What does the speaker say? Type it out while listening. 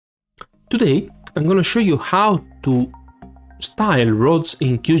Today I'm going to show you how to style roads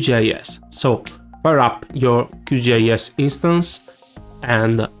in QGIS. So fire up your QGIS instance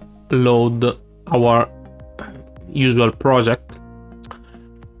and load our usual project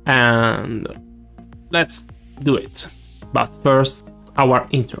and let's do it. But first, our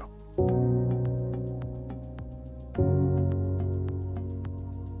intro.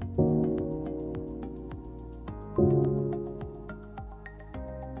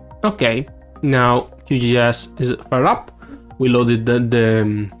 Okay, now QGIS is fired up. We loaded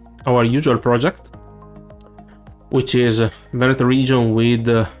our usual project, which is Veneto region with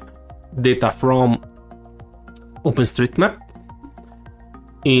data from OpenStreetMap.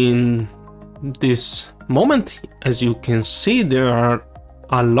 In this moment, as you can see, there are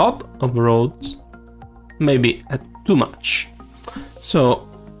a lot of roads, maybe too much. So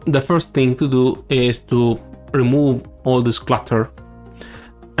the first thing to do is to remove all this clutter,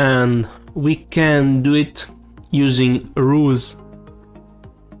 and we can do it using rules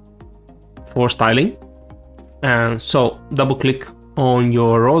for styling. And so double click on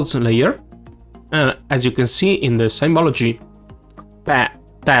your roads layer, and as you can see in the symbology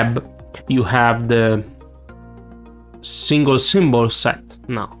tab, you have the single symbol set.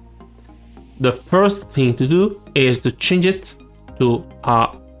 Now the first thing to do is to change it to a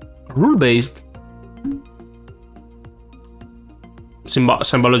rule-based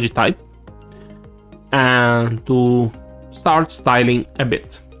symbology type and to start styling a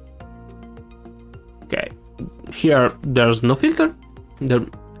bit. Okay, here there's no filter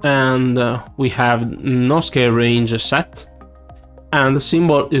and we have no scale range set, and the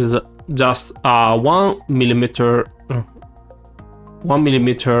symbol is just a 1 millimeter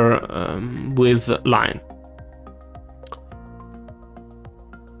width line,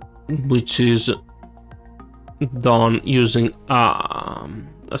 which is done using a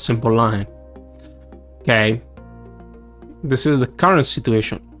simple line. Okay, this is the current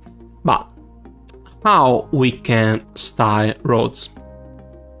situation, but how we can style roads?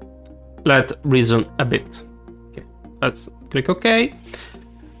 Let's reason a bit. Okay, let's click OK.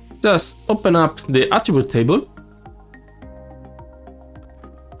 Just open up the attribute table.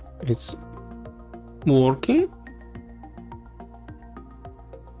 It's working.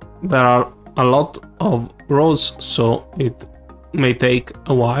 There are a lot of rows, so it may take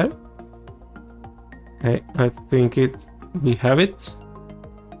a while. Okay, I think we have it.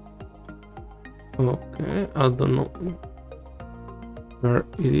 Okay, I don't know where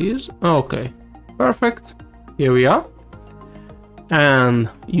it is. Okay, perfect. Here we are. And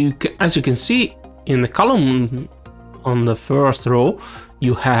as you can see in the column on the first row,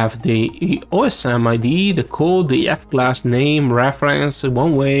 you have the OSM ID, the code, the F-class name, reference,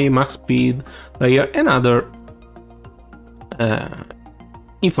 one-way, max speed, layer, and other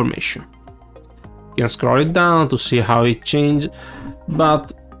information. You can scroll it down to see how it changed,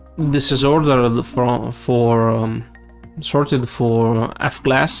 but this is ordered sorted for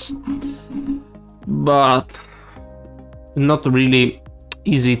F-class, but not really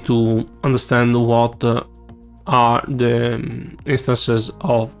easy to understand what are the instances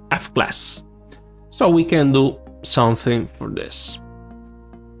of F-class. So we can do something for this.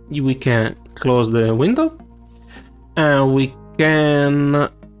 We can close the window and we can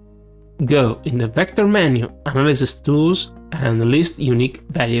go in the vector menu, analysis tools, and list unique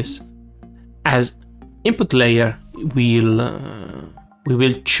values. As input layer, we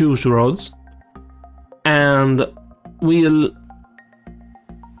will choose roads and we'll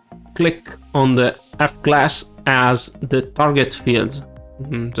click on the F-class as the target field.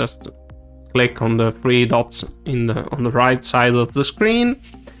 Just click on the three dots on the right side of the screen,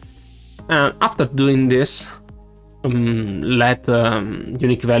 and after doing this, let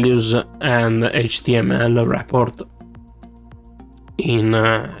unique values and HTML report in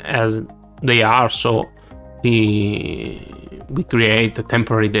as they are. So we create a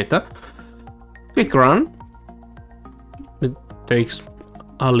temporary data. Click run. It takes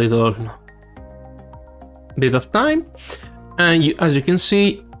a little bit of time, and as you can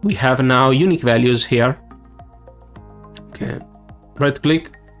see, we have now unique values here. Okay, right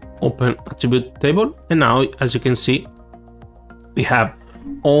click, open attribute table, and now as you can see, we have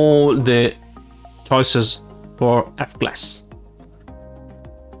all the choices for F-class.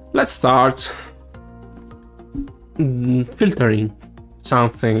 Let's start filtering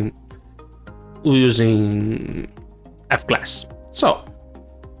something using F-class. So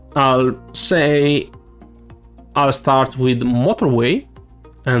I'll start with motorway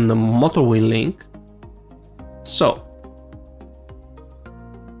and the motorway link. So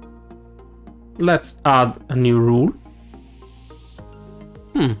let's add a new rule.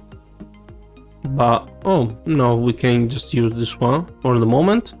 but oh no, we can just use this one for the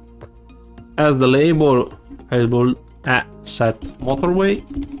moment as the label at set motorway,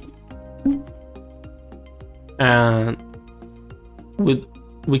 and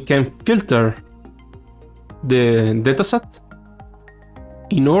we can filter the dataset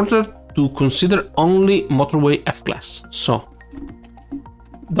in order to consider only motorway F-class. So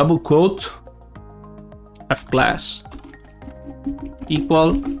double quote F-class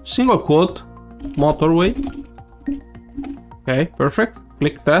equal single quote motorway. Okay, perfect.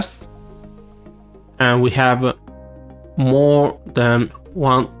 Click test, and we have more than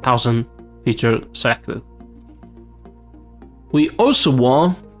 1000 features selected. We also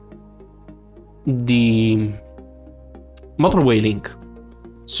want the motorway link,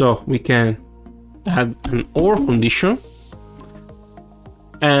 so we can add an OR condition,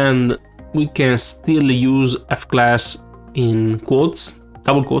 and we can still use F-class in quotes,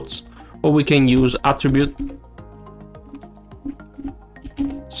 double quotes, or we can use attribute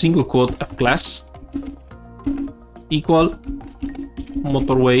single quote F-class equal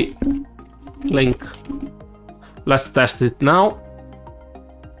motorway link. Let's test it now.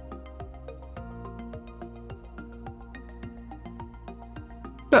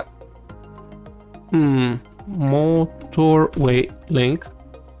 Motorway link.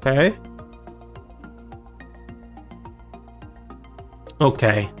 Okay.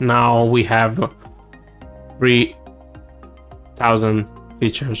 Okay, now we have 3000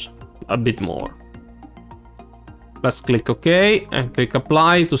 features, a bit more. Let's click OK and click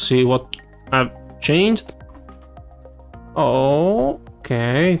apply to see what I've changed.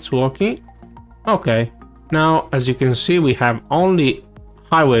 Okay, it's working. Okay, now as you can see, we have only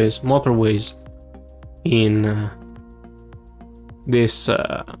highways, motorways in this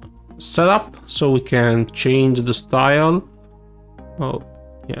setup, so we can change the style. Oh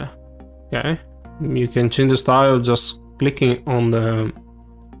yeah, okay, you can change the style just clicking on the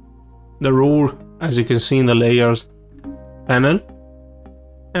rule, as you can see in the layers panel,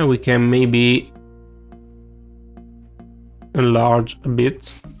 and we can maybe enlarge a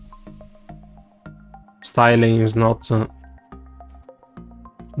bit. Styling is not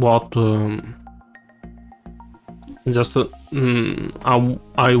what just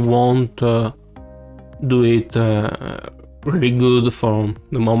I won't do it really good for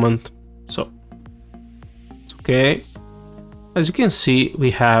the moment, so it's okay. As you can see,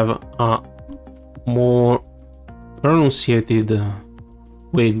 we have a more pronunciated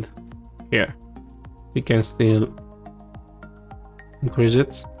width here. We can still increase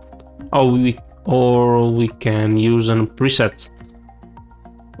it, or we can use a preset.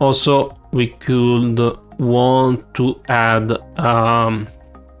 Also, we could want to add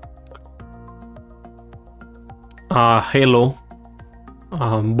a halo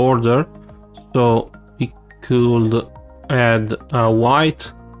border, so we could add a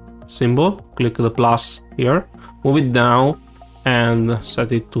white symbol. Click the plus here, move it down and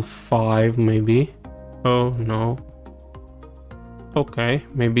set it to 5 maybe. Oh no, okay,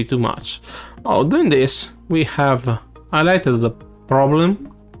 maybe too much. Oh, doing this, we have highlighted the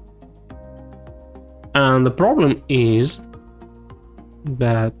problem, and the problem is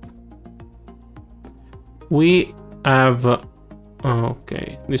that we have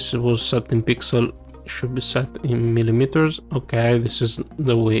okay, this was set in pixel, should be set in millimeters. Okay, this is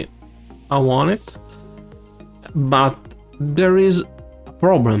the way I want it, but there is a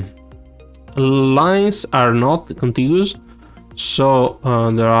problem. Lines are not contiguous, so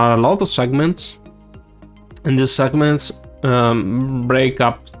there are a lot of segments, and these segments break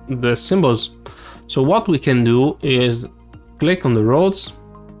up the symbols. So what we can do is click on the roads,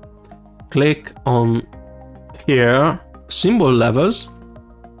 click on here symbol levels,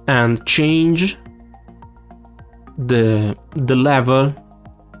 and change the level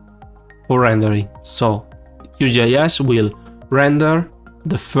for rendering. So QGIS will render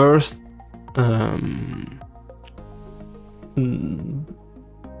the first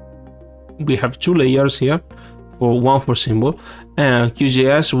we have 2 layers here, one for symbol, and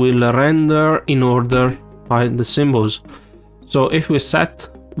QGIS will render in order by the symbols. So if we set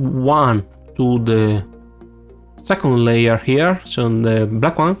 1 to the second layer here, so the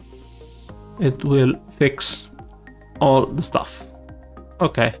black one, it will fix all the stuff.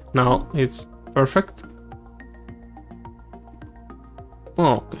 Okay, now it's perfect.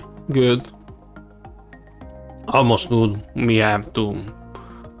 Okay, good. Almost good. We have to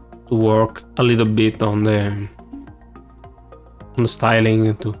work a little bit on the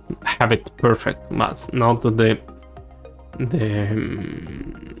styling to have it perfect, but not the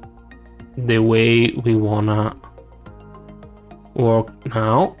way we wanna work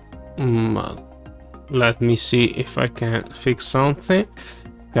now. let me see if I can fix something.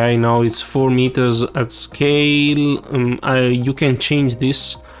 Okay, now it's 4 meters at scale. You can change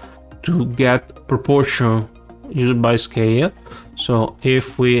this to get proportion used by scale. So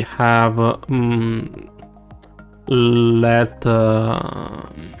if we have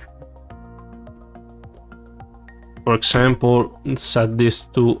for example, set this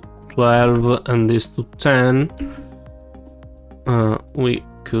to 12 and this to 10, we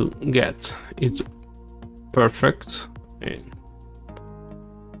could get it perfect.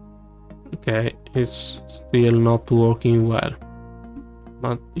 Okay, it's still not working well,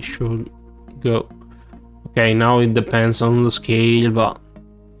 but it should go. Okay, now it depends on the scale, but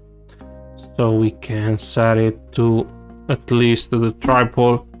so we can set it to at least the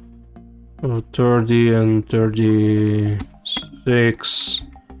triple 30 and 36.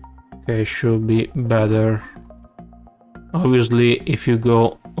 Okay, should be better. Obviously, if you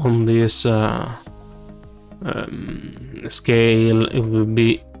go on this scale, it will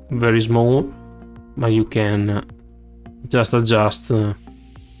be very small, but you can just adjust to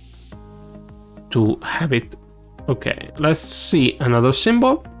have it. Okay, let's see another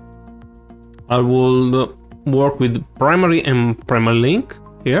symbol. I will work with primary and primary link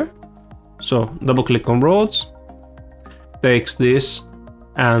here. So double click on roads, takes this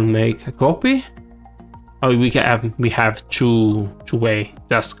and make a copy. We have two way.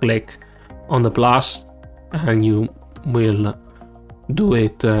 Just click on the plus and you will do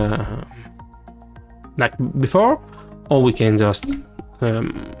it like before, or we can just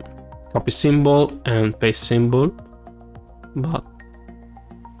copy symbol and paste symbol, but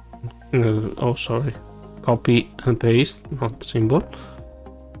oh sorry, copy and paste, not symbol.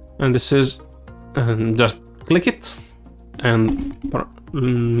 And this is just click it and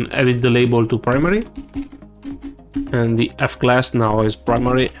edit the label to primary, and the F class now is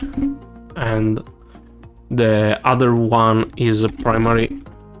primary, and the other one is a primary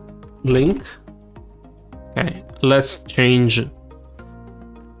link. Okay, let's change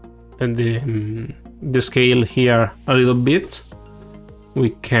the scale here a little bit.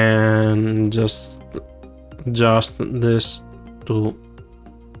 We can just adjust this to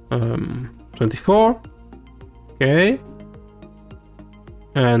 24. Okay,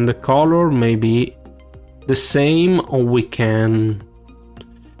 and the color may be the same, or we can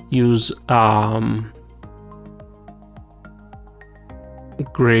use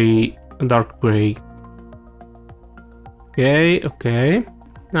gray, dark gray. Okay,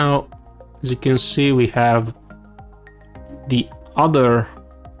 now as you can see, we have the other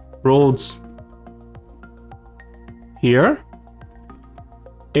roads here.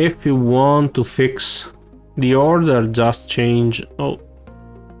 If you want to fix the order, just change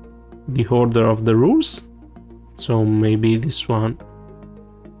the order of the rules. So maybe this one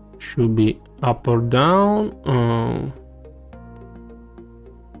should be up or down.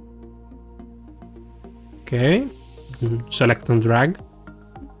 Okay, select and drag,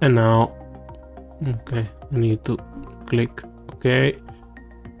 and now okay, I need to click OK.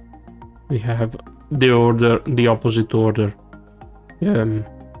 We have the order, the opposite order.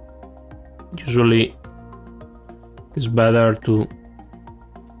 Usually it's better to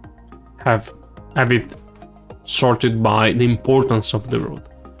have it sorted by the importance of the road.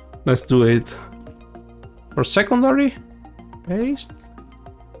 Let's do it for secondary. Paste.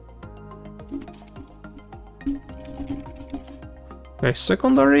 Okay,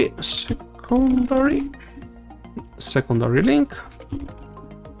 secondary link.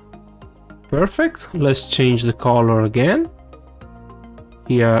 Perfect. Let's change the color again.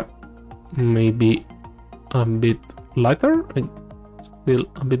 Here maybe a bit lighter, still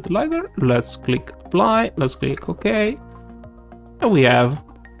a bit lighter. Let's click apply, let's click OK, and we have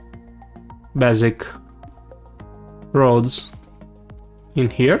basic roads in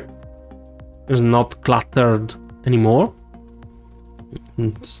here. It's not cluttered anymore.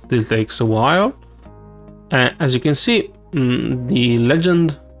 It still takes a while. As you can see, the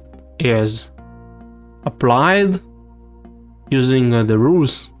legend is applied using the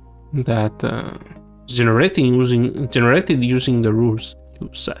rules that generated using the rules you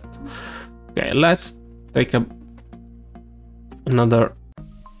set. Okay, let's take another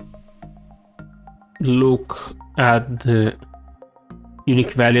look at the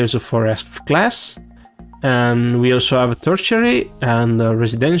unique values for F class, and we also have a tertiary and a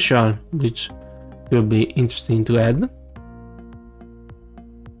residential, which will be interesting to add.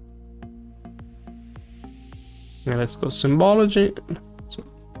 Now let's go symbology. So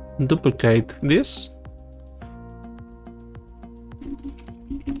duplicate this.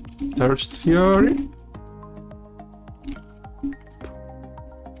 Tertiary.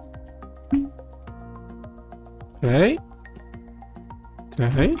 Okay.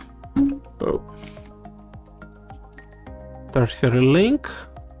 Okay. Oh. Tertiary link.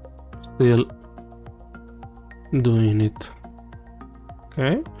 Still doing it.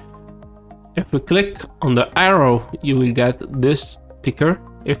 Okay. If we click on the arrow, you will get this picker.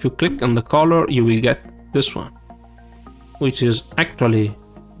 If you click on the color, you will get this one, which is actually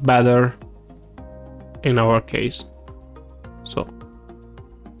better in our case. So,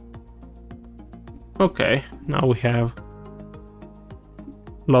 okay, now we have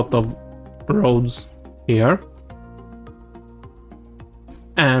a lot of roads here,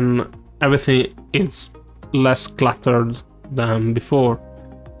 and everything is less cluttered than before.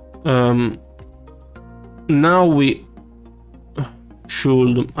 Now we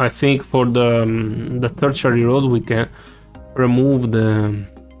should, I think, for the tertiary road, we can remove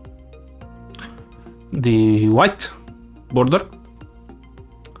the white border.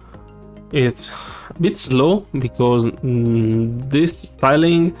 It's a bit slow because this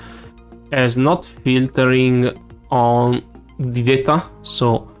styling is not filtering on the data,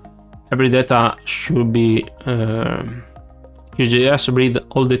 so every data should be QGIS read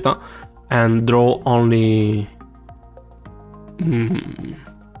all data and draw only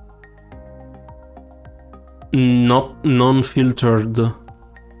not non-filtered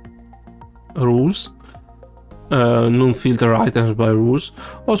rules, non-filter items by rules.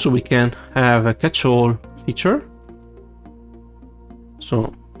 Also, we can have a catch-all feature,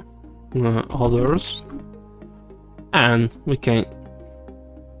 so others, and we can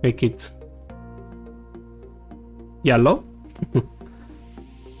make it yellow.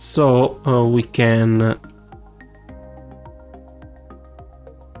 So we can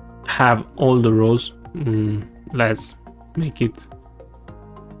have all the rows. Let's make it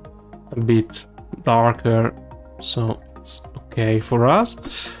a bit darker so it's okay for us.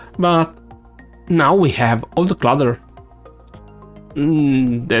 But now we have all the clutter.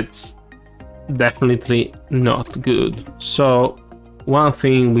 That's definitely not good. So one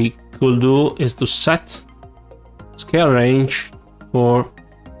thing we could do is to set scale range for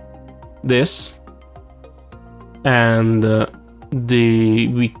this, and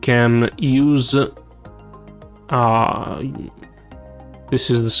we can use this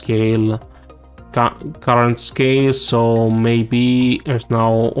is the scale, current scale, so maybe it's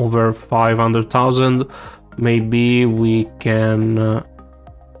now over 500,000. Maybe we can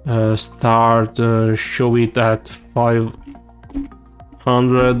start show it at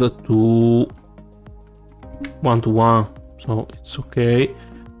 500 to 1:1, so it's okay.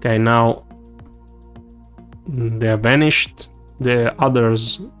 Okay, now they are vanished. The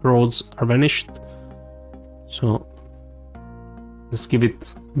others roads are vanished. So let's give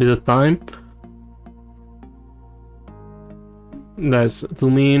it a bit of time. Let's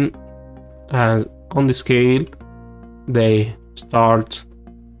zoom in, and on the scale they start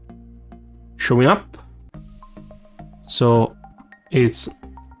showing up. So it's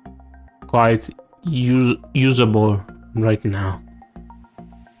quite usable right now.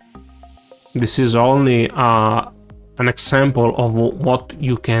 This is only an example of what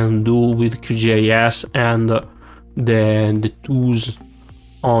you can do with QGIS and the tools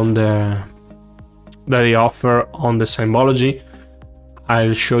on that they offer on the symbology.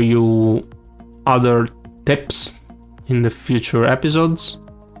 I'll show you other tips in the future episodes.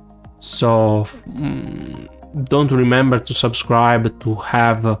 So don't remember to subscribe to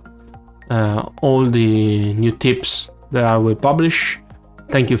have all the new tips that I will publish.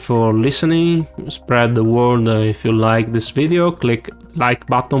 Thank you for listening. Spread the word if you like this video. Click like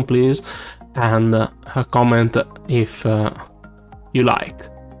button please, and a comment if you like.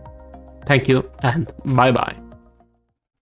 Thank you and bye bye.